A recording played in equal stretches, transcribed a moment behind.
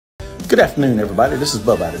Good afternoon, everybody. This is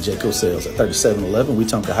Bubba out of Jayco Sales at 3711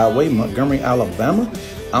 Wetumpka Highway, Montgomery, Alabama.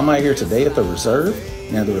 I'm out here today at the Reserve.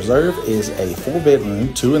 Now, the Reserve is a 4-bedroom,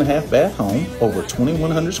 2.5-bath home, over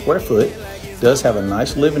 2,100 square foot. Does have a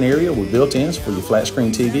nice living area with built-ins for your flat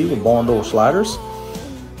screen TV with barn door sliders.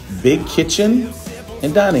 Big kitchen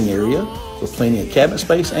and dining area with plenty of cabinet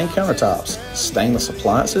space and countertops. Stainless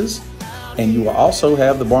appliances. And you will also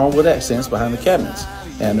have the barnwood accents behind the cabinets.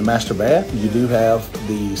 And the master bath, you do have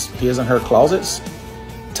these his and her closets,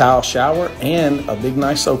 tile shower, and a big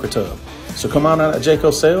nice soaker tub. So come on out at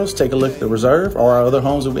Jayco Sales, take a look at the Reserve or our other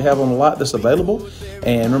homes that we have on the lot that's available.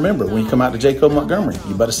 And remember, when you come out to Jayco Montgomery,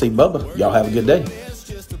 you better see Bubba. Y'all have a good day.